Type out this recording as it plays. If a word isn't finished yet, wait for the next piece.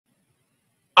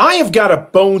I have got a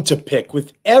bone to pick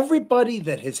with everybody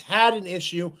that has had an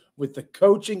issue with the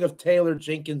coaching of Taylor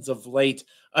Jenkins of late,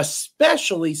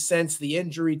 especially since the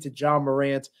injury to Joe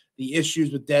Morant, the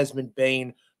issues with Desmond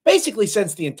Bane, basically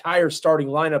since the entire starting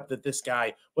lineup that this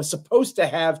guy was supposed to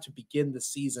have to begin the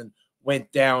season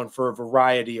went down for a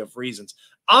variety of reasons.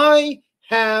 I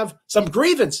have some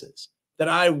grievances that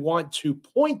I want to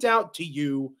point out to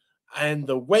you in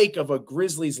the wake of a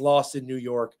Grizzlies loss in New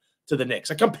York to the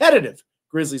Knicks, a competitive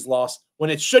Grizzlies loss when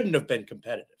it shouldn't have been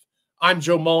competitive. I'm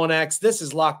Joe Mullinax. This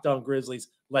is Locked On Grizzlies.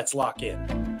 Let's lock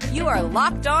in. You are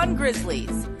Locked On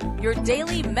Grizzlies, your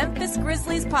daily Memphis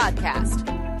Grizzlies podcast,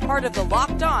 part of the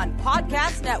Locked On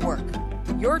Podcast Network,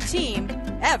 your team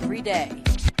every day.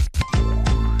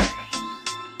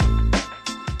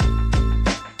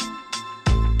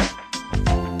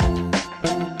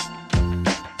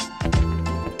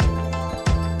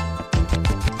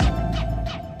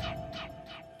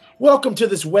 Welcome to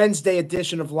this Wednesday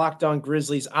edition of Locked On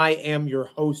Grizzlies. I am your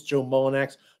host, Joe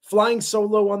Mullinax. Flying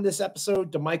solo on this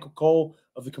episode to Michael Cole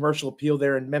of the Commercial Appeal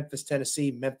there in Memphis,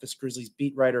 Tennessee, Memphis Grizzlies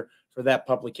beat writer for that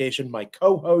publication, my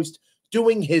co-host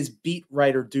doing his beat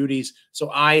writer duties.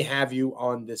 So I have you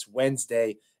on this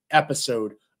Wednesday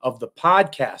episode of the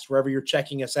podcast, wherever you're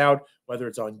checking us out, whether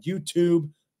it's on YouTube,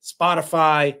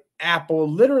 Spotify, Apple,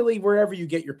 literally wherever you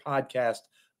get your podcast.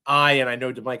 And I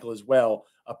know DeMichael as well,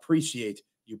 appreciate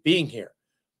you being here.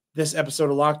 This episode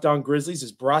of Locked On Grizzlies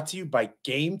is brought to you by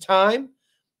Game Time.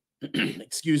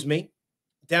 Excuse me.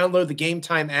 Download the Game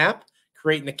Time app,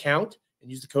 create an account, and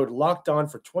use the code Locked On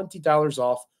for $20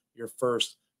 off your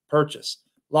first purchase.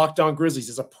 Locked On Grizzlies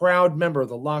is a proud member of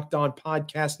the Locked On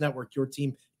Podcast Network, your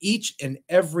team each and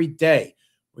every day.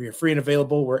 We are free and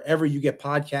available wherever you get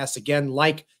podcasts. Again,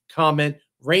 like, comment,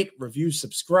 rate, review,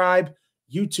 subscribe,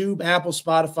 YouTube, Apple,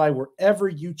 Spotify, wherever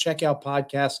you check out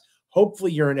podcasts.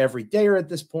 Hopefully you're an everydayer at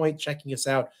this point, checking us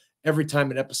out every time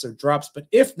an episode drops. But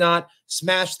if not,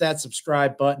 smash that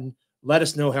subscribe button. Let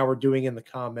us know how we're doing in the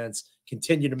comments.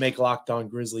 Continue to make Locked On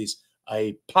Grizzlies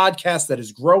a podcast that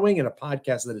is growing and a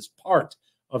podcast that is part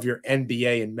of your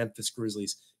NBA and Memphis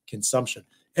Grizzlies consumption.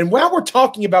 And while we're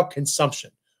talking about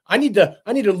consumption, I need to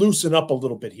loosen up a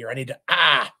little bit here. I need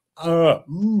to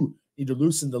need to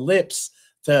loosen the lips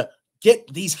to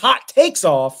get these hot takes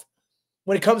off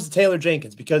when it comes to Taylor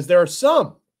Jenkins, because there are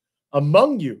some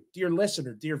among you, dear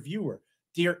listener, dear viewer,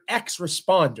 dear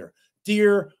ex-responder,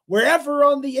 dear wherever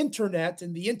on the internet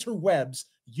and the interwebs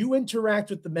you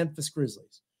interact with the Memphis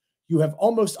Grizzlies, you have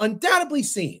almost undoubtedly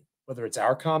seen, whether it's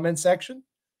our comment section,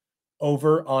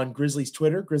 over on Grizzlies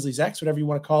Twitter, Grizzlies X, whatever you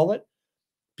want to call it,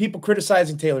 people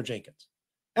criticizing Taylor Jenkins.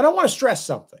 And I want to stress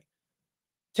something.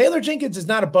 Taylor Jenkins is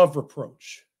not above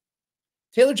reproach.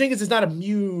 Taylor Jenkins is not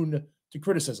immune to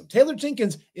criticism. Taylor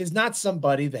Jenkins is not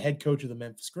somebody, the head coach of the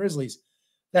Memphis Grizzlies,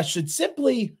 that should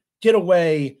simply get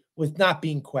away with not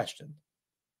being questioned.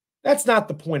 That's not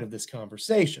the point of this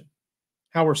conversation,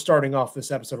 how we're starting off this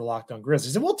episode of Locked On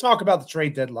Grizzlies. And we'll talk about the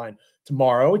trade deadline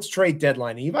tomorrow. It's trade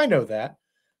deadline eve. I know that.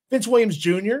 Vince Williams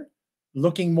Jr.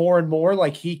 looking more and more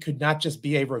like he could not just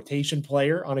be a rotation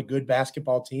player on a good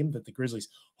basketball team that the Grizzlies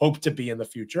hope to be in the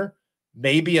future,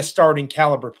 maybe a starting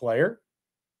caliber player.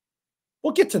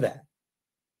 We'll get to that.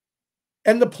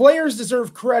 And the players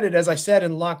deserve credit, as I said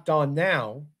in Locked On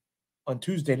Now on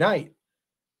Tuesday night.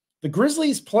 The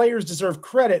Grizzlies players deserve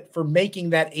credit for making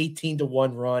that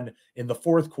 18-1 run in the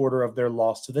fourth quarter of their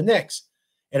loss to the Knicks.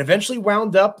 It eventually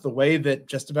wound up the way that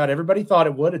just about everybody thought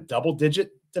it would, a double-digit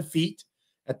defeat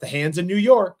at the hands of New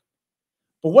York.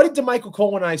 But what did DeMichael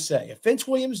Cole and I say? If Vince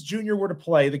Williams Jr. were to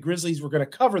play, the Grizzlies were going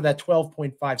to cover that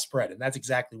 12.5 spread, and that's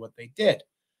exactly what they did.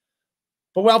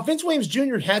 But while Vince Williams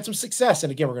Jr. had some success,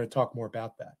 and again, we're going to talk more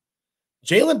about that,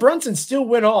 Jalen Brunson still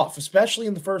went off, especially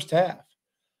in the first half.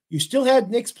 You still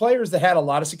had Knicks players that had a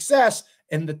lot of success,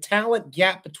 and the talent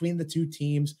gap between the two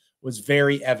teams was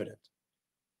very evident.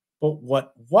 But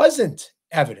what wasn't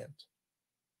evident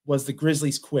was the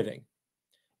Grizzlies quitting.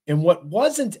 And what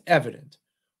wasn't evident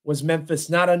was Memphis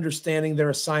not understanding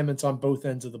their assignments on both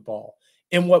ends of the ball.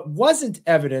 And what wasn't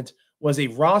evident was a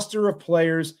roster of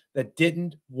players that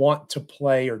didn't want to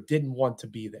play or didn't want to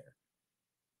be there.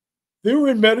 They were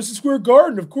in Madison Square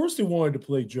Garden. Of course they wanted to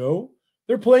play, Joe.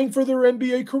 They're playing for their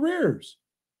NBA careers.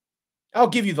 I'll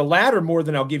give you the latter more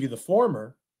than I'll give you the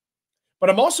former. But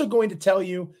I'm also going to tell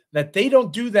you that they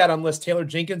don't do that unless Taylor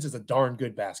Jenkins is a darn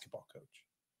good basketball coach.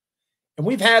 And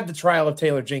we've had the trial of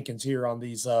Taylor Jenkins here on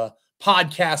these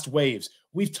podcast waves.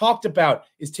 We've talked about,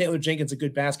 is Taylor Jenkins a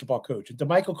good basketball coach? And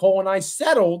DeMichael Cole and I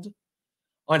settled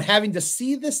on having to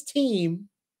see this team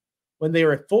when they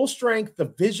were at full strength,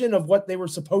 the vision of what they were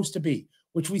supposed to be,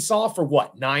 which we saw for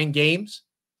what, 9 games?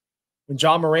 when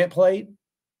John Morant played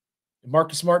and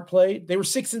Marcus Smart played, they were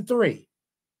 6-3.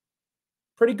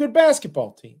 Pretty good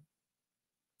basketball team.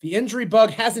 The injury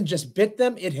bug hasn't just bit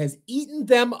them, it has eaten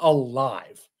them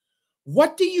alive.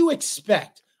 What do you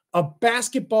expect a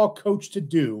basketball coach to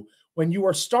do when you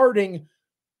are starting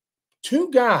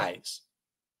two guys,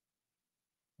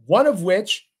 one of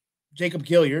which, Jacob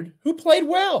Gilyard, who played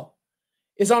well,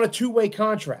 is on a two-way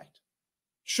contract?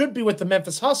 Should be with the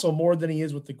Memphis Hustle more than he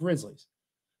is with the Grizzlies.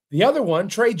 The other one,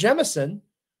 Trey Jemison,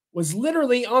 was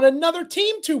literally on another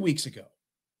team 2 weeks ago.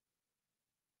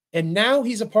 And now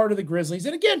he's a part of the Grizzlies.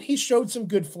 And again, he showed some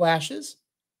good flashes.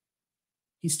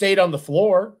 He stayed on the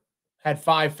floor, had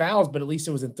 5 fouls, but at least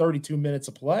it was in 32 minutes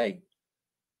of play.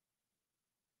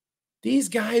 These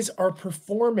guys are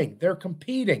performing. They're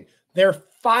competing. They're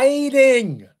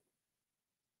fighting.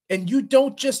 And you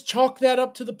don't just chalk that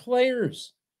up to the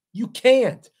players. You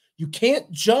can't. You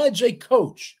can't judge a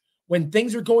coach when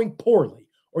things are going poorly,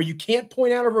 or you can't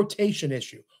point out a rotation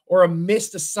issue or a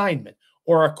missed assignment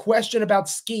or a question about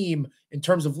scheme in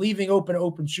terms of leaving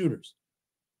open shooters.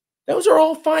 Those are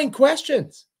all fine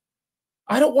questions.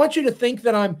 I don't want you to think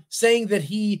that I'm saying that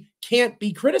he can't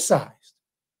be criticized,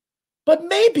 but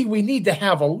maybe we need to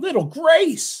have a little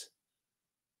grace,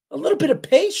 a little bit of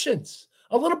patience,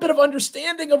 a little bit of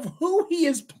understanding of who he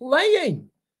is playing.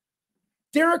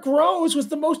 Derrick Rose was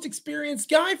the most experienced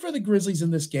guy for the Grizzlies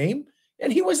in this game,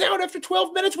 and he was out after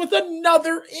 12 minutes with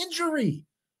another injury.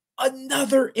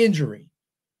 Another injury.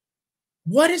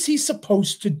 What is he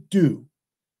supposed to do?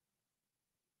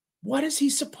 What is he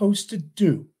supposed to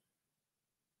do?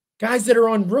 Guys that are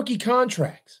on rookie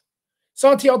contracts.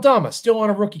 Santi Aldama still on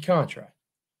a rookie contract.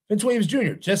 Vince Williams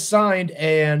Jr. just signed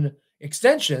an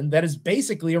extension that is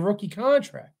basically a rookie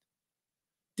contract.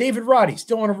 David Roddy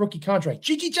still on a rookie contract.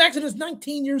 G.G. Jackson is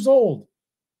 19 years old,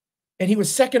 and he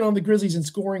was second on the Grizzlies in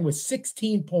scoring with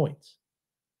 16 points.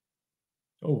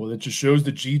 Oh, well, that just shows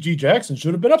that G.G. Jackson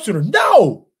should have been up sooner.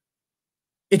 No!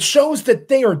 It shows that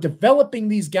they are developing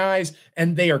these guys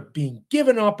and they are being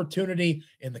given opportunity,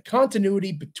 and the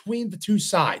continuity between the two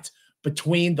sides,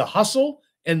 between the Hustle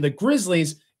and the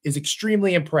Grizzlies, is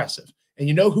extremely impressive. And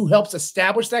you know who helps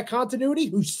establish that continuity?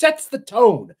 Who sets the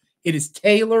tone? It is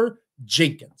Taylor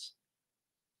Jenkins.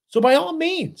 So by all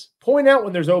means, point out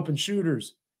when there's open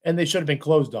shooters and they should have been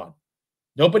closed on.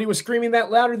 Nobody was screaming that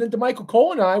louder than DeMichael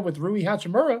Cole and I with Rui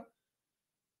Hachimura.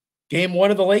 Game 1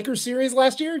 of the Lakers series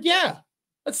last year? Yeah.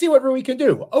 Let's see what Rui can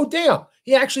do. Oh, damn.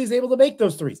 He actually is able to make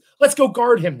those threes. Let's go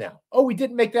guard him now. Oh, we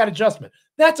didn't make that adjustment.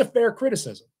 That's a fair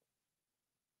criticism.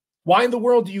 Why in the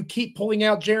world do you keep pulling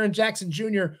out Jaren Jackson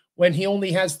Jr. when he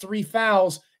only has 3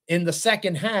 fouls in the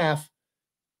second half?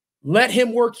 Let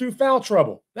him work through foul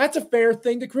trouble. That's a fair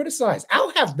thing to criticize.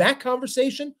 I'll have that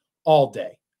conversation all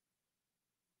day.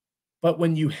 But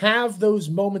when you have those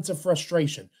moments of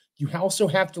frustration, you also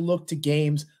have to look to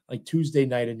games like Tuesday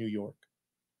night in New York.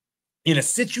 In a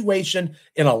situation,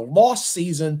 in a lost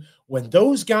season, when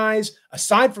those guys,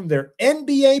 aside from their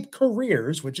NBA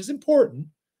careers, which is important,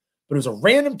 but it was a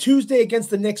random Tuesday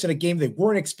against the Knicks in a game they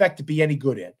weren't expected to be any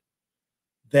good in,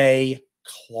 they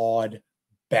clawed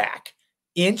back.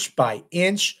 Inch by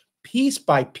inch, piece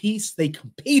by piece, they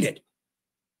competed.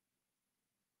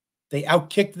 They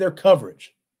outkicked their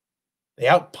coverage. They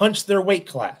outpunched their weight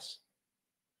class.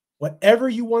 Whatever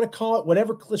you want to call it,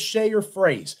 whatever cliche or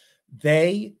phrase,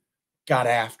 they got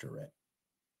after it.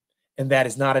 And that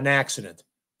is not an accident.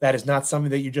 That is not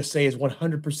something that you just say is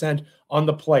 100% on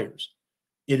the players.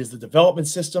 It is the development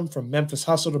system from Memphis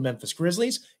Hustle to Memphis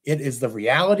Grizzlies. It is the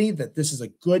reality that this is a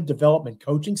good development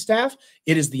coaching staff.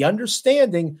 It is the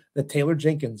understanding that Taylor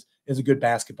Jenkins is a good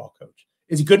basketball coach.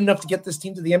 Is he good enough to get this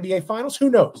team to the NBA Finals? Who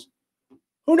knows?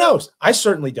 Who knows? I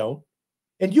certainly don't.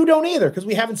 And you don't either, because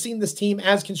we haven't seen this team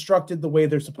as constructed the way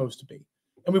they're supposed to be.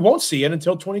 And we won't see it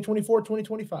until 2024,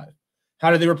 2025. How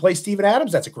do they replace Steven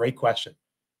Adams? That's a great question.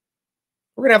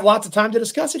 We're going to have lots of time to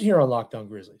discuss it here on Locked On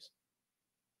Grizzlies.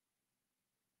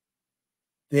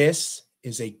 This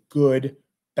is a good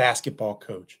basketball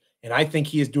coach, and I think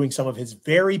he is doing some of his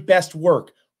very best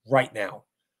work right now.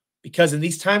 Because in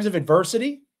these times of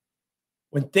adversity,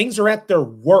 when things are at their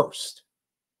worst,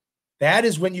 that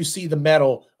is when you see the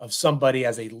mettle of somebody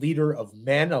as a leader of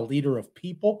men, a leader of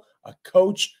people, a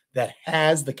coach that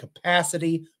has the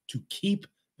capacity to keep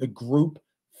the group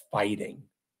fighting.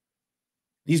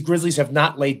 These Grizzlies have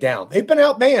not laid down. They've been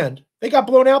outmanned. They got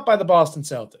blown out by the Boston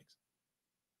Celtics.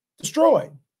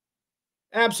 Destroyed.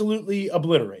 Absolutely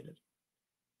obliterated.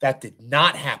 That did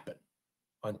not happen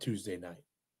on Tuesday night.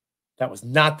 That was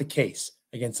not the case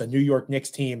against a New York Knicks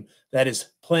team that is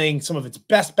playing some of its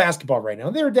best basketball right now.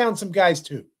 And they were down some guys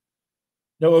too.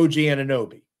 No OG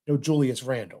Anunoby. No Julius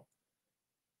Randle.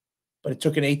 But it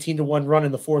took an 18-1 run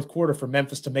in the fourth quarter for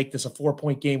Memphis to make this a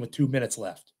 4-point game with 2 minutes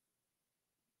left.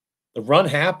 The run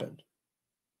happened.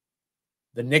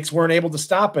 The Knicks weren't able to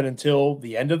stop it until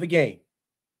the end of the game.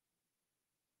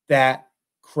 That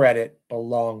credit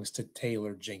belongs to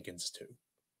Taylor Jenkins too.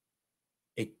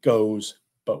 It goes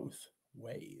both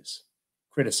ways.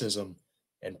 Criticism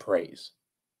and praise.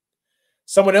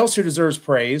 Someone else who deserves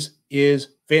praise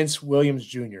is Vince Williams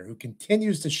Jr., who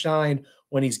continues to shine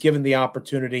when he's given the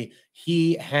opportunity.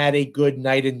 He had a good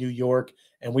night in New York,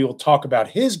 and we will talk about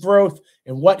his growth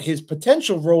and what his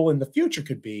potential role in the future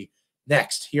could be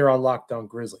next here on Locked On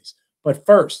Grizzlies. But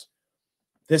first,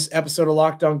 this episode of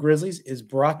Locked On Grizzlies is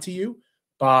brought to you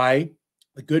by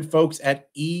the good folks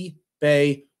at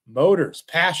eBay Motors.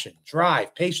 Passion,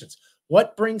 drive, patience.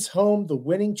 What brings home the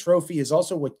winning trophy is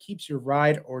also what keeps your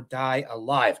ride or die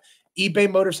alive.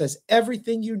 eBay Motors has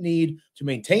everything you need to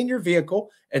maintain your vehicle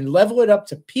and level it up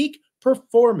to peak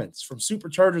performance, from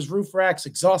superchargers, roof racks,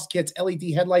 exhaust kits, LED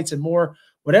headlights, and more.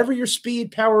 Whatever your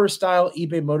speed, power, or style,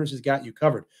 eBay Motors has got you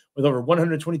covered. With over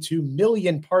 122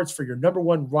 million parts for your number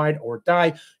one ride or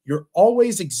die, you're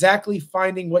always exactly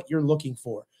finding what you're looking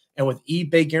for. And with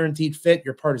eBay Guaranteed Fit,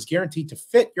 your part is guaranteed to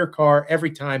fit your car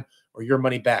every time or your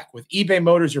money back. With eBay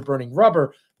Motors, you're burning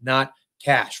rubber, not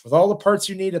cash. With all the parts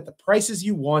you need at the prices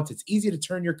you want, it's easy to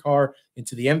turn your car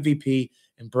into the MVP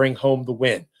and bring home the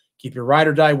win. Keep your ride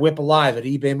or die whip alive at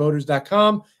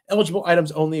ebaymotors.com. Eligible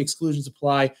items only, exclusions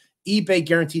apply. eBay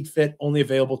Guaranteed Fit only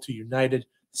available to United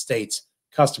States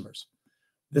customers.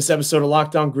 This episode of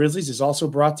Locked On Grizzlies is also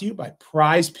brought to you by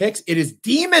Prize Picks. It is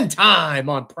demon time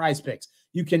on Prize Picks.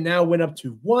 You can now win up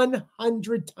to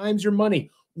 100 times your money.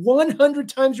 100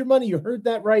 times your money. You heard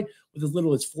that right. With as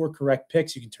little as 4 correct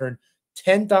picks, you can turn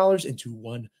 $10 into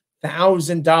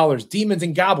 $1,000. Demons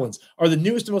and goblins are the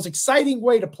newest and most exciting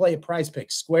way to play a Prize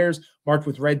Picks. Squares marked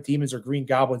with red demons or green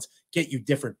goblins get you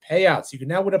different payouts. You can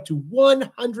now win up to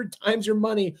 100 times your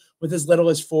money with as little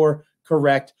as 4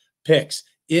 correct picks.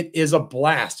 It is a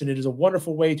blast, and it is a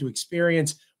wonderful way to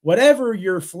experience whatever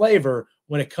your flavor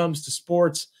when it comes to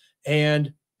sports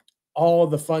and all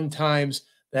the fun times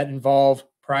that involve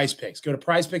Prize Picks. Go to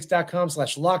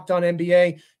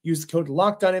prizepicks.com/LockedOnNBA. Use the code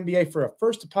LockedOnNBA for a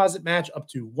first deposit match up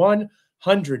to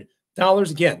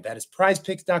 $100. Again, that is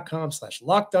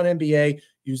prizepicks.com/LockedOnNBA.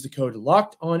 Use the code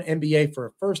LockedOnNBA for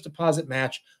a first deposit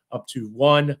match up to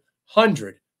 $100.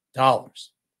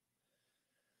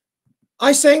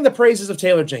 I sang the praises of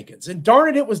Taylor Jenkins, and darn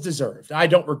it, it was deserved. I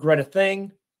don't regret a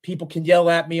thing. People can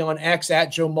yell at me on X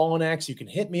at Joe Mullinax. You can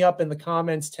hit me up in the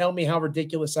comments. Tell me how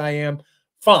ridiculous I am.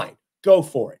 Fine. Go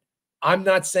for it. I'm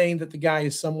not saying that the guy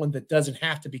is someone that doesn't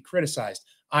have to be criticized.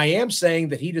 I am saying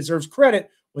that he deserves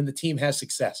credit when the team has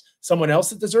success. Someone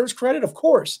else that deserves credit, of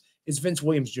course, is Vince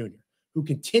Williams Jr., who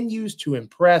continues to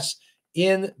impress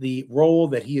in the role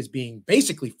that he is being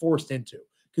basically forced into.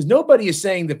 Because nobody is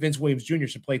saying that Vince Williams Jr.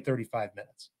 should play 35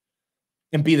 minutes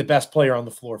and be the best player on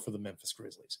the floor for the Memphis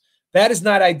Grizzlies. That is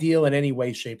not ideal in any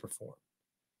way, shape, or form.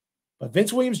 But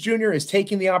Vince Williams Jr. is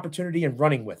taking the opportunity and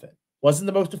running with it. Wasn't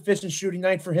the most efficient shooting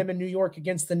night for him in New York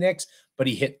against the Knicks, but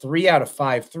he hit 3 out of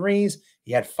 5 threes.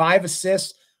 He had 5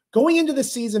 assists. Going into the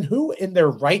season, who in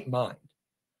their right mind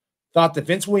thought that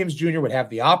Vince Williams Jr. would have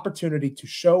the opportunity to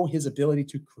show his ability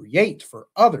to create for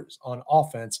others on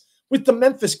offense with the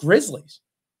Memphis Grizzlies?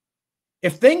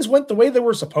 If things went the way they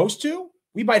were supposed to,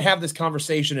 we might have this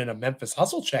conversation in a Memphis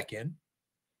Hustle check-in.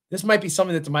 This might be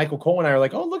something that Michael Cole and I are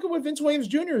like, oh, look at what Vince Williams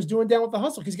Jr. is doing down with the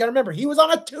Hustle. Because you got to remember, he was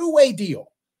on a 2-way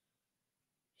deal.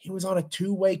 He was on a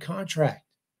 2-way contract.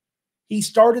 He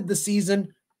started the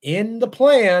season in the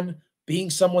plan being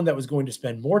someone that was going to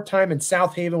spend more time in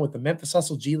South Haven with the Memphis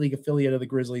Hustle G League affiliate of the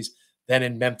Grizzlies than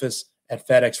in Memphis at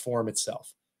FedEx Forum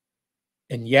itself.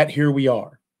 And yet here we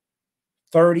are,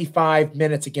 35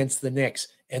 minutes against the Knicks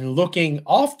and looking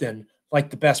often like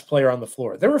the best player on the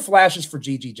floor. There were flashes for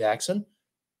G.G. Jackson.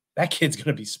 That kid's going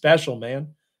to be special,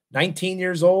 man. 19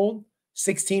 years old,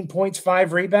 16 points,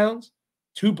 5 rebounds,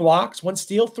 2 blocks, 1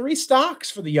 steal, 3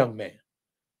 stocks for the young man.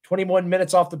 21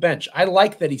 minutes off the bench. I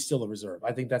like that he's still a reserve.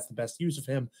 I think that's the best use of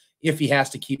him if he has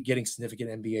to keep getting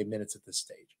significant NBA minutes at this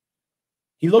stage.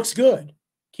 He looks good.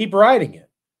 Keep riding it.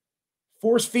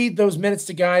 Force feed those minutes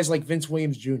to guys like Vince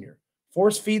Williams Jr.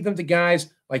 Force feed them to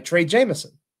guys like Trey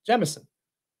Jemison.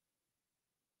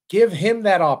 Give him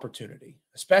that opportunity,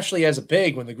 especially as a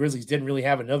big when the Grizzlies didn't really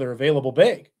have another available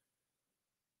big.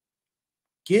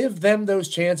 Give them those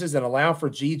chances and allow for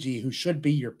Gigi, who should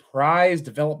be your prize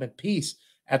development piece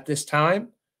at this time.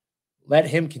 Let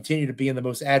him continue to be in the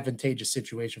most advantageous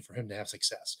situation for him to have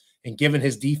success. And given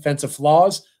his defensive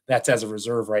flaws, that's as a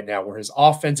reserve right now, where his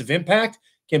offensive impact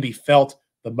can be felt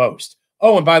the most.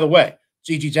 Oh, and by the way,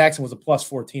 G.G. Jackson was a plus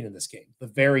 14 in this game, the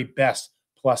very best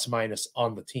plus minus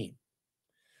on the team.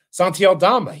 Santi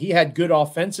Aldama, he had good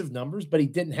offensive numbers, but he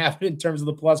didn't have it in terms of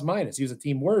the plus minus. He was a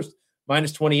team worst,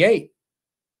 minus 28.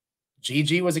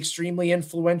 GG was extremely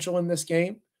influential in this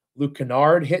game. Luke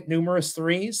Kennard hit numerous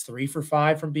threes, 3 for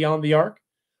 5 from beyond the arc.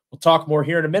 We'll talk more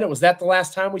here in a minute. Was that the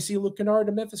last time we see Luke Kennard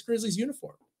in a Memphis Grizzlies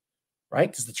uniform? Right?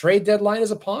 Because the trade deadline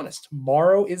is upon us.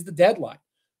 Tomorrow is the deadline.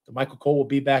 So Michael Cole will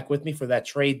be back with me for that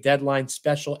trade deadline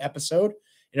special episode.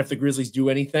 And if the Grizzlies do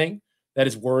anything that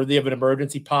is worthy of an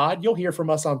emergency pod, you'll hear from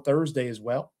us on Thursday as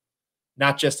well.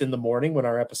 Not just in the morning when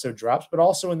our episode drops, but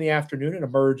also in the afternoon, an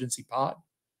emergency pod.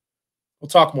 We'll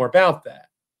talk more about that.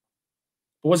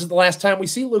 But was it the last time we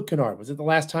see Luke Kennard? Was it the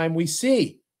last time we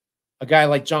see a guy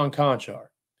like John Conchar,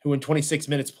 who in 26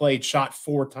 minutes played, shot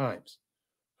 4 times?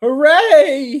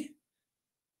 Hooray!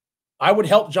 I would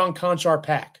help John Conchar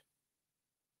pack.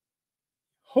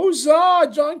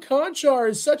 Huzzah! John Conchar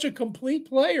is such a complete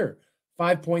player.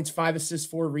 5 points, 5 assists,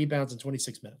 4 rebounds in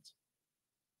 26 minutes.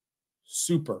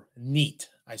 Super neat,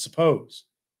 I suppose.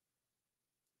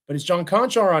 But is John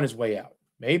Conchar on his way out?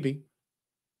 Maybe.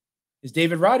 Is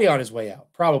David Roddy on his way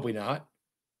out? Probably not.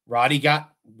 Roddy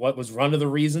got what was one of the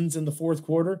reasons in the fourth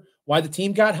quarter why the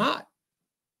team got hot.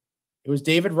 It was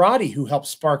David Roddy who helped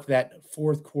spark that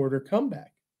fourth quarter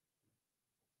comeback.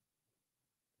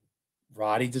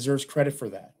 Roddy deserves credit for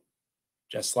that.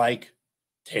 Just like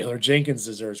Taylor Jenkins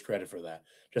deserves credit for that.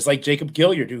 Just like Jacob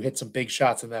Gilliard, who hit some big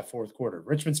shots in that fourth quarter.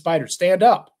 Richmond Spiders, stand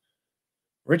up.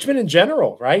 Richmond in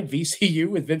general, right? VCU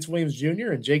with Vince Williams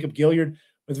Jr. and Jacob Gilliard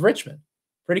with Richmond.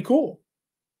 Pretty cool.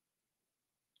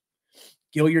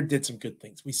 Gilliard did some good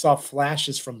things. We saw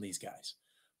flashes from these guys.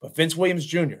 But Vince Williams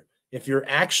Jr., if you're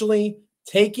actually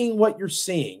taking what you're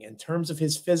seeing in terms of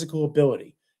his physical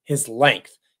ability, his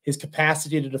length, his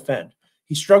capacity to defend,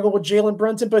 he struggled with Jalen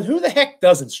Brunson, but who the heck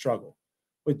doesn't struggle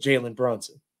with Jalen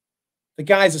Brunson? The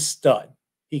guy's a stud.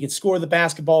 He can score the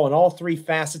basketball in all 3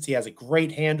 facets. He has a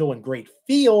great handle and great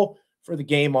feel for the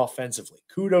game offensively.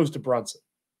 Kudos to Brunson.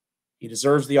 He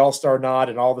deserves the all-star nod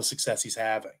and all the success he's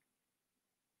having.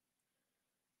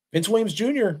 Vince Williams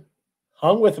Jr.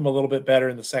 hung with him a little bit better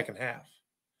in the second half.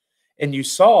 And you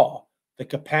saw the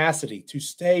capacity to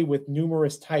stay with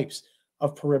numerous types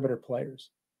of perimeter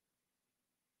players.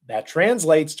 That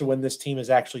translates to when this team is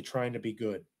actually trying to be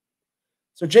good.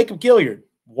 So Jacob Gilliard,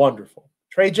 wonderful.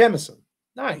 Trey Jemison,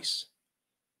 nice.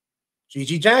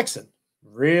 G.G. Jackson,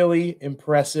 really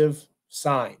impressive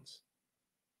signs.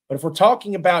 But if we're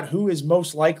talking about who is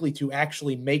most likely to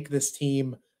actually make this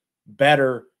team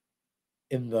better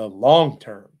in the long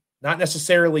term, not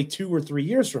necessarily 2 or 3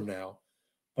 years from now,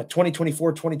 but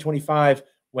 2024, 2025,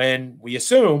 when we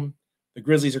assume the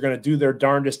Grizzlies are going to do their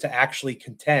darndest to actually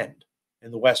contend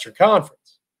in the Western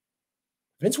Conference.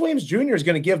 Vince Williams Jr. is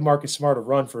going to give Marcus Smart a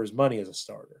run for his money as a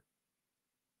starter.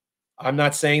 I'm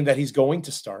not saying that he's going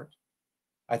to start.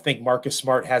 I think Marcus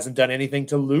Smart hasn't done anything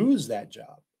to lose that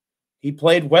job. He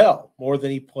played well more than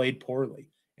he played poorly.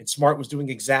 And Smart was doing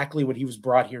exactly what he was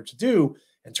brought here to do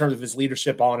in terms of his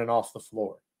leadership on and off the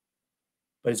floor.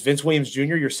 But is Vince Williams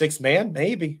Jr. your 6th man?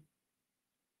 Maybe.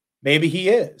 Maybe he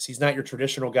is. He's not your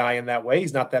traditional guy in that way.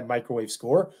 He's not that microwave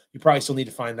scorer. You probably still need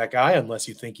to find that guy unless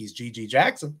you think he's G.G.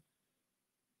 Jackson.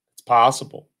 It's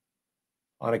possible.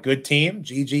 On a good team,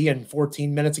 G.G. in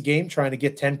 14 minutes a game trying to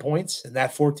get 10 points in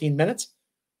that 14 minutes,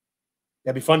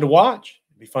 that'd be fun to watch.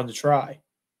 It'd be fun to try.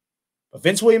 But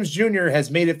Vince Williams Jr.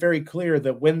 has made it very clear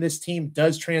that when this team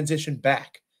does transition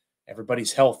back,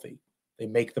 everybody's healthy. They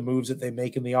make the moves that they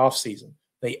make in the offseason.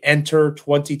 They enter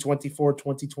 2024,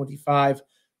 2025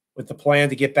 with the plan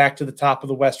to get back to the top of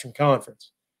the Western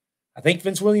Conference. I think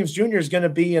Vince Williams Jr. is going to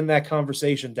be in that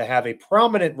conversation to have a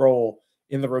prominent role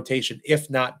in the rotation, if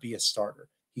not be a starter.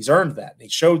 He's earned that. And he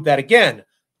showed that again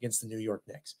against the New York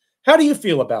Knicks. How do you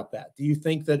feel about that? Do you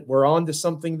think that we're on to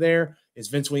something there? Is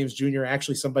Vince Williams Jr.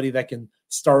 actually somebody that can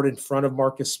start in front of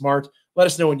Marcus Smart? Let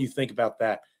us know what you think about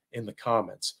that in the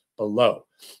comments below.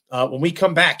 When we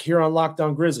come back here on Locked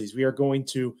On Grizzlies, we are going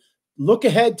to look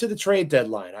ahead to the trade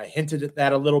deadline. I hinted at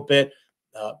that a little bit.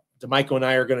 DeMichael and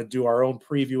I are going to do our own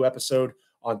preview episode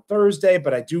on Thursday,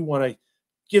 but I do want to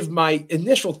give my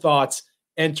initial thoughts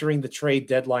entering the trade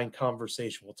deadline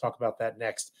conversation. We'll talk about that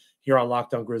next here on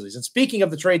Locked On Grizzlies. And speaking of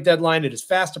the trade deadline, it is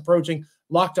fast approaching.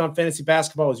 Locked On Fantasy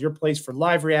Basketball is your place for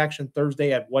live reaction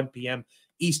Thursday at 1 p.m.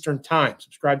 Eastern Time.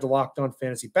 Subscribe to Locked On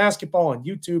Fantasy Basketball on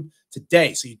YouTube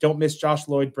today so you don't miss Josh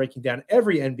Lloyd breaking down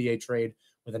every NBA trade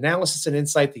with analysis and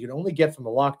insight that you can only get from the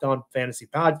Locked On Fantasy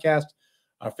Podcast,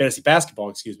 Fantasy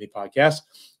Basketball, podcast,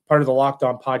 part of the Locked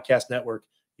On Podcast Network,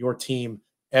 your team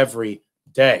every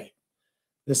day.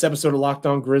 This episode of Locked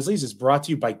On Grizzlies is brought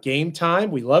to you by Game Time.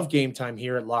 We love Game Time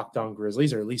here at Locked On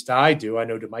Grizzlies, or at least I do. I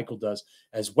know DeMichael does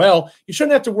as well. You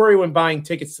shouldn't have to worry when buying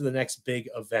tickets to the next big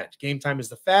event. Game Time is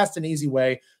the fast and easy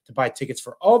way to buy tickets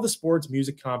for all the sports,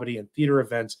 music, comedy, and theater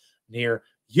events near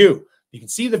you. You can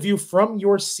see the view from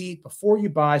your seat before you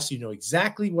buy, so you know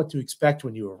exactly what to expect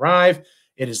when you arrive.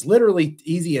 It is literally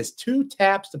easy as 2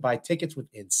 taps to buy tickets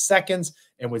within seconds.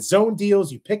 And with zone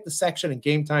deals, you pick the section and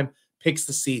Game Time picks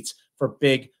the seats for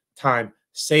big time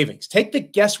savings. Take the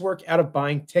guesswork out of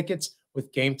buying tickets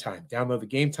with Game Time. Download the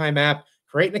Game Time app,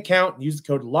 create an account, and use the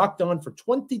code LOCKEDON for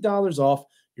 $20 off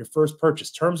your first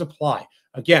purchase. Terms apply.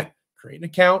 Again, create an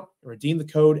account and redeem the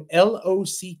code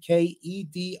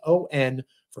LOCKEDON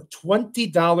for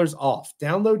 $20 off.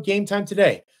 Download Game Time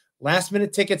today. Last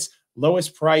minute tickets,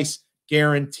 lowest price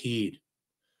guaranteed.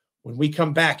 When we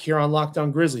come back here on Locked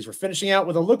On Grizzlies, we're finishing out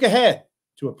with a look ahead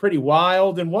to a pretty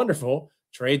wild and wonderful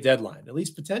trade deadline, at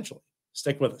least potentially.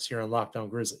 Stick with us here on Locked On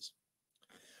Grizzlies.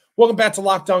 Welcome back to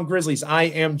Locked On Grizzlies. I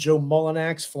am Joe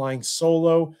Mullinax, flying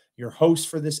solo, your host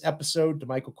for this episode.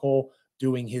 DeMichael Cole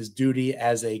doing his duty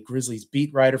as a Grizzlies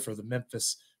beat writer for the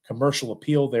Memphis Commercial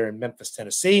Appeal there in Memphis,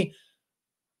 Tennessee.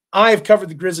 I've covered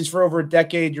the Grizzlies for over a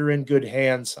decade. You're in good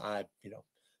hands. I,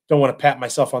 don't want to pat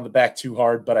myself on the back too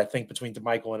hard, but I think between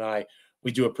DeMichael and I,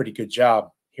 we do a pretty good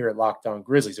job here at Locked On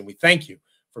Grizzlies, and we thank you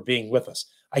for being with us.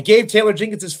 I gave Taylor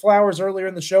Jenkins his flowers earlier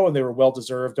in the show, and they were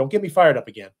well-deserved. Don't get me fired up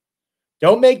again.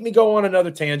 Don't make me go on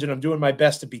another tangent. I'm doing my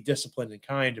best to be disciplined and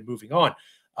kind and moving on.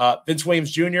 Vince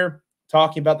Williams Jr.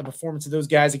 talking about the performance of those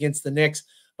guys against the Knicks.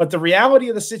 But the reality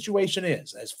of the situation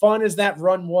is, as fun as that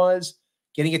run was,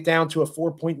 getting it down to a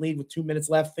 4-point lead with 2 minutes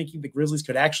left, thinking the Grizzlies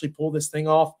could actually pull this thing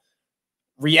off,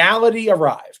 reality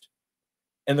arrived.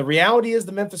 And the reality is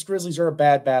the Memphis Grizzlies are a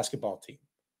bad basketball team.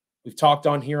 We've talked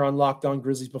on here on Locked On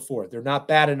Grizzlies before. They're not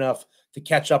bad enough to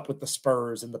catch up with the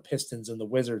Spurs and the Pistons and the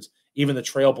Wizards, even the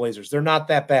Trailblazers. They're not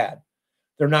that bad.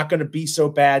 They're not going to be so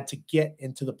bad to get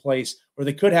into the place where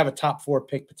they could have a top 4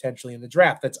 pick potentially in the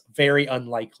draft. That's very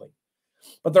unlikely.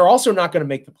 But they're also not going to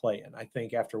make the play-in, I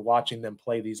think, after watching them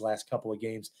play these last couple of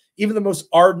games. Even the most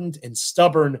ardent and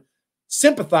stubborn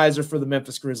sympathizer for the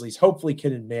Memphis Grizzlies hopefully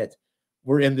can admit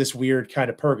we're in this weird kind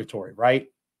of purgatory, right?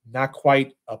 Not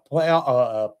quite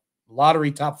a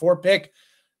lottery top 4 pick,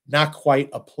 not quite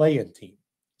a play-in team.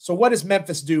 So what does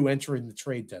Memphis do entering the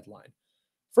trade deadline?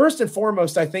 First and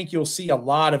foremost, I think you'll see a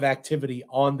lot of activity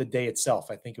on the day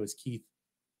itself. I think it was Keith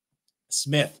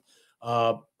Smith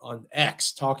on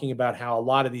X talking about how a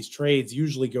lot of these trades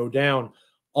usually go down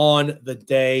on the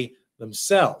day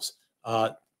themselves.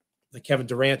 The Kevin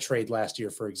Durant trade last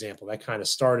year, for example, that kind of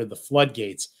started the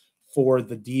floodgates for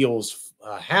the deals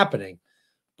happening.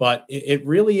 But it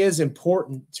really is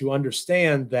important to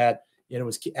understand that, it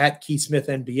was at Keith Smith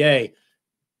NBA,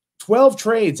 12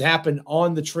 trades happened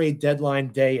on the trade deadline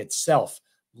day itself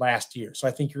last year. So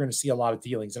I think you're going to see a lot of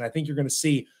dealings, and I think you're going to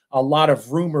see a lot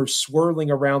of rumors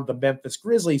swirling around the Memphis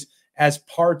Grizzlies as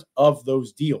part of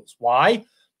those deals. Why?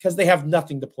 Because they have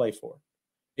nothing to play for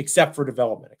except for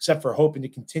development, except for hoping to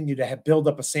continue to build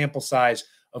up a sample size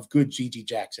of good G.G.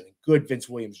 Jackson and good Vince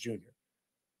Williams Jr.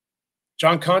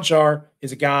 John Conchar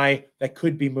is a guy that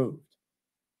could be moved.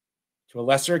 To a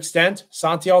lesser extent,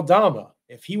 Santi Aldama,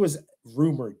 if he was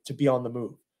rumored to be on the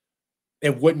move,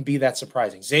 it wouldn't be that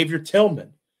surprising. Xavier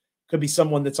Tillman could be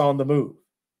someone that's on the move.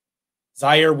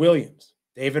 Zaire Williams,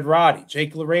 David Roddy,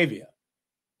 Jake LaRavia.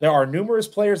 There are numerous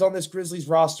players on this Grizzlies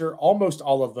roster, almost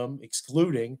all of them,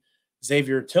 excluding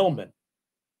Xavier Tillman,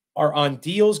 are on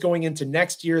deals going into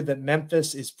next year that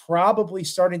Memphis is probably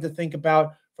starting to think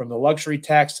about, from the luxury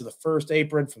tax to the first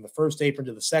apron, from the first apron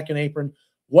to the second apron.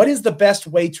 What is the best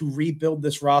way to rebuild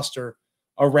this roster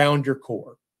around your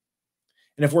core?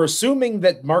 And if we're assuming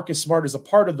that Marcus Smart is a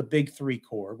part of the big 3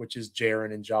 core, which is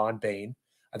Jaren and John Bain,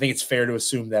 I think it's fair to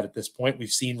assume that at this point. We've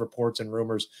seen reports and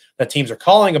rumors that teams are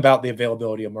calling about the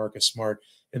availability of Marcus Smart,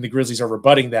 and the Grizzlies are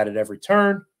rebutting that at every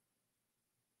turn.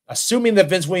 Assuming that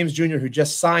Vince Williams Jr., who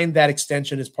just signed that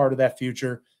extension, is part of that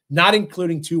future, not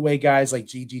including two-way guys like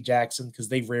G.G. Jackson because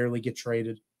they rarely get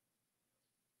traded.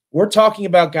 We're talking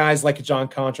about guys like John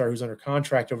Conchar, who's under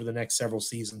contract over the next several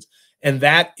seasons, and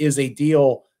that is a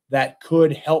deal that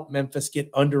could help Memphis get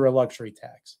under a luxury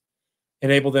tax,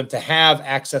 enable them to have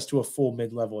access to a full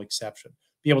mid-level exception,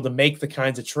 be able to make the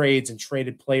kinds of trades and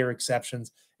traded player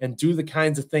exceptions, and do the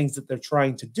kinds of things that they're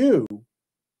trying to do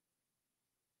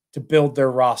to build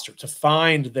their roster, to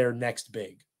find their next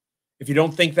big. If you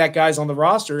don't think that guy's on the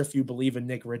roster, if you believe in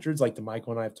Nick Richards, like DeMichael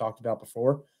and I have talked about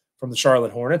before, from the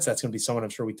Charlotte Hornets, that's going to be someone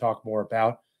I'm sure we talk more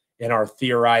about in our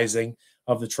theorizing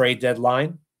of the trade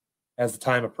deadline as the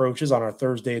time approaches on our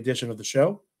Thursday edition of the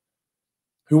show.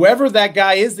 whoever that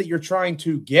guy is that you're trying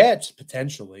to get,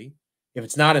 potentially, if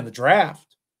it's not in the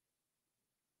draft,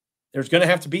 there's going to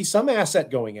have to be some asset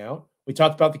going out. We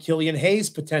talked about the Killian Hayes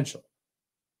potential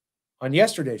on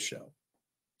yesterday's show.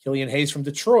 Killian Hayes from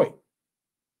Detroit.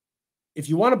 If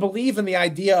you want to believe in the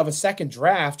idea of a second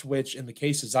draft, which in the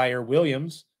case of Zaire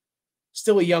Williams,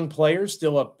 still a young player,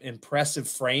 still an impressive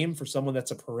frame for someone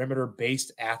that's a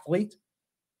perimeter-based athlete.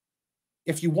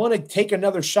 If you want to take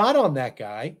another shot on that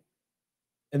guy,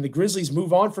 and the Grizzlies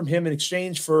move on from him in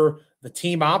exchange for the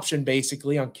team option,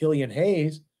 basically, on Killian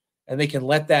Hayes, and they can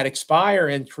let that expire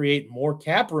and create more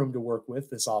cap room to work with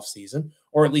this offseason,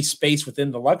 or at least space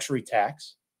within the luxury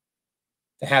tax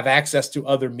to have access to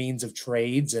other means of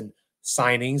trades and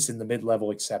signings in the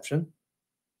mid-level exception.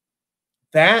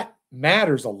 That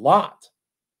matters a lot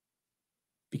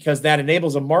because that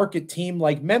enables a market team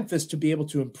like Memphis to be able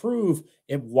to improve.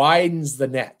 It widens the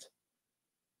net.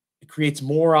 It creates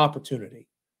more opportunity.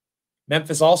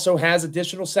 Memphis also has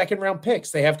additional second-round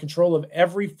picks. They have control of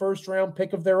every first-round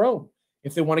pick of their own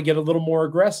if they want to get a little more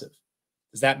aggressive.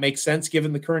 Does that make sense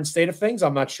given the current state of things?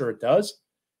 I'm not sure it does.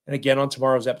 And again, on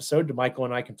tomorrow's episode, DeMichael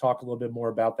and I can talk a little bit more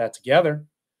about that together.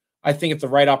 I think if the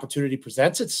right opportunity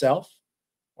presents itself,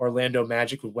 Orlando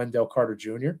Magic with Wendell Carter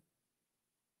Jr.,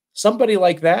 somebody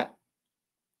like that,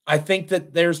 I think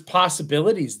that there's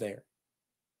possibilities there.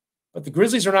 But the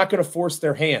Grizzlies are not going to force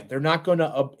their hand. They're not going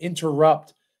to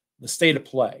interrupt the state of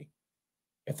play.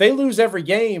 If they lose every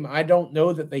game, I don't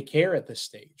know that they care at this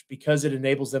stage because it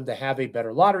enables them to have a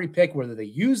better lottery pick, whether they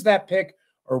use that pick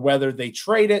or whether they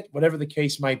trade it, whatever the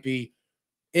case might be,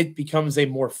 it becomes a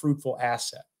more fruitful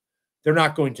asset. They're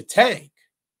not going to tank.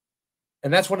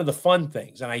 And that's one of the fun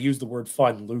things, and I use the word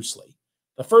fun loosely.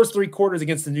 The first 3 quarters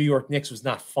against the New York Knicks was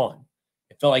not fun.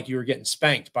 It felt like you were getting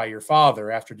spanked by your father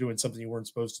after doing something you weren't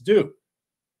supposed to do.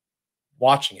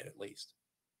 Watching it, at least.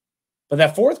 But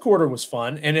that fourth quarter was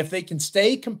fun, and if they can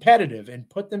stay competitive and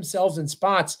put themselves in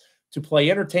spots to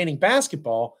play entertaining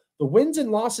basketball, the wins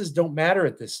and losses don't matter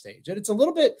at this stage. And it's a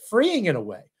little bit freeing in a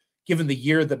way, given the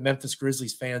year that Memphis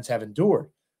Grizzlies fans have endured,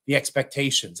 the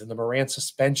expectations and the Morant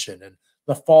suspension and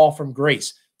the fall from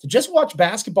grace, to just watch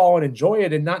basketball and enjoy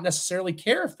it and not necessarily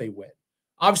care if they win.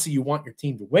 Obviously, you want your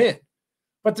team to win,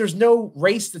 but there's no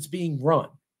race that's being run.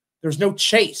 There's no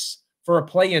chase for a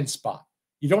play-in spot.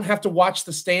 You don't have to watch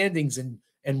the standings and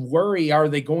worry, are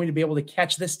they going to be able to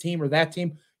catch this team or that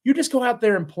team? You just go out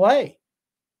there and play.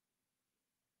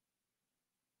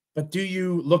 But do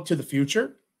you look to the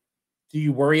future? Do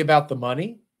you worry about the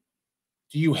money?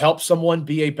 Do you help someone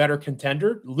be a better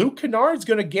contender? Luke Kennard's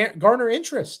going to garner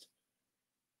interest.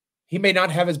 He may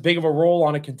not have as big of a role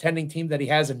on a contending team that he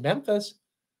has in Memphis,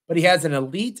 but he has an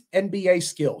elite NBA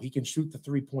skill. He can shoot the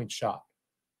three-point shot.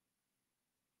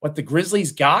 What the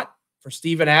Grizzlies got for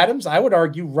Steven Adams, I would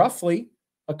argue roughly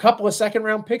a couple of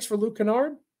second-round picks for Luke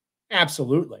Kennard?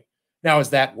 Absolutely. Now, is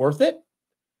that worth it?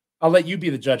 I'll let you be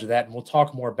the judge of that, and we'll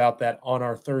talk more about that on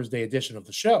our Thursday edition of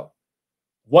the show.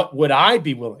 What would I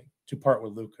be willing to part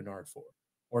with Luke Kennard for,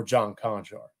 or John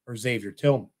Conjar, or Xavier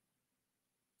Tillman?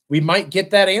 We might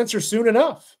get that answer soon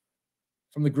enough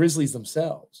from the Grizzlies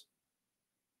themselves.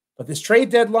 But this trade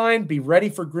deadline, be ready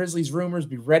for Grizzlies rumors,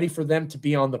 be ready for them to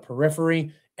be on the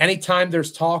periphery. Anytime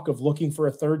there's talk of looking for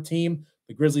a third team,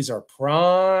 the Grizzlies are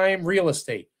prime real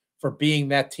estate for being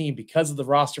that team because of the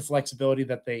roster flexibility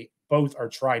that they both are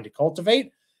trying to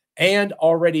cultivate and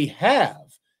already have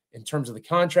in terms of the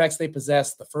contracts they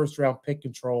possess, the first-round pick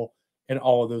control, and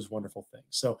all of those wonderful things.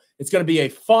 So it's going to be a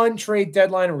fun trade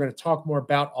deadline, and we're going to talk more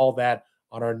about all that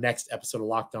on our next episode of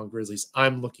Locked On Grizzlies.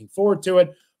 I'm looking forward to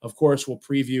it. Of course, we'll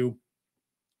preview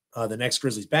the next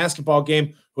Grizzlies basketball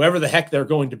game, whoever the heck they're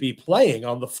going to be playing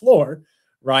on the floor,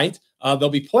 right? They'll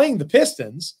be playing the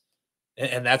Pistons,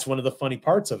 and that's one of the funny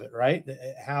parts of it, right?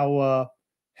 How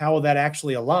will that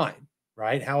actually align,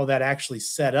 right? How will that actually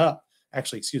set up?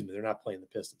 Actually, excuse me, they're not playing the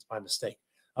Pistons. My mistake.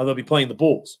 They'll be playing the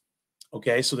Bulls.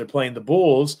 Okay, so they're playing the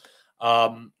Bulls.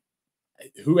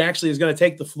 Who actually is going to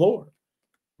take the floor,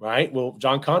 right? Will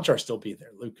John Conchar still be there?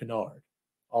 Luke Kennard,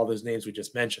 all those names we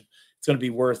just mentioned. It's going to be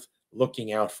worth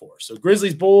looking out for. So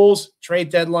Grizzlies, Bulls, trade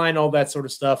deadline, all that sort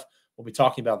of stuff. We'll be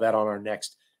talking about that on our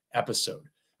next episode.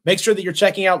 Make sure that you're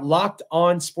checking out Locked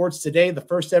On Sports Today, the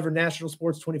first ever national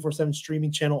sports 24/7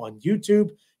 streaming channel on YouTube.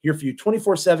 Here for you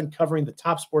 24/7, covering the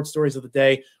top sports stories of the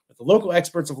day with the local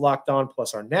experts of Locked On,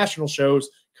 plus our national shows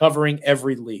covering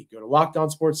every league. Go to Locked On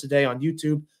Sports Today on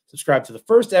YouTube. Subscribe to the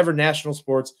first ever national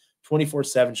sports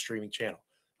 24/7 streaming channel.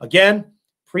 Again,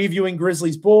 previewing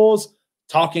Grizzlies Bulls,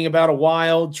 talking about a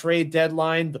wild trade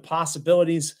deadline, the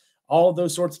possibilities, all of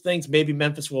those sorts of things. Maybe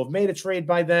Memphis will have made a trade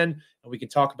by then, and we can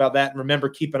talk about that. And remember,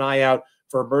 keep an eye out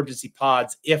for emergency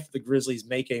pods if the Grizzlies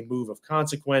make a move of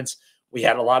consequence. We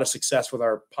had a lot of success with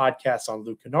our podcasts on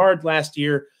Luke Kennard last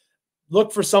year.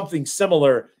 Look for something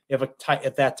similar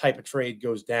if that type of trade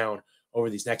goes down over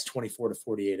these next 24 to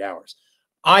 48 hours.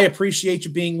 I appreciate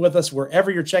you being with us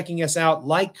wherever you're checking us out.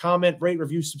 Like, comment, rate,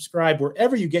 review, subscribe,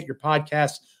 wherever you get your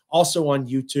podcasts, also on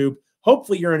YouTube.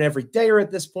 Hopefully you're an everydayer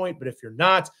at this point, but if you're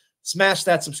not, smash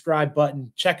that subscribe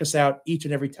button. Check us out each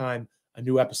and every time a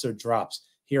new episode drops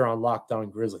here on Locked On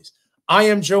Grizzlies. I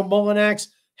am Joe Mullinax.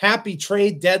 Happy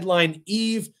trade deadline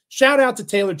eve. Shout out to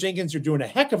Taylor Jenkins. You're doing a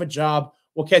heck of a job.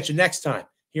 We'll catch you next time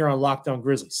here on Locked On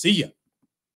Grizzlies. See ya.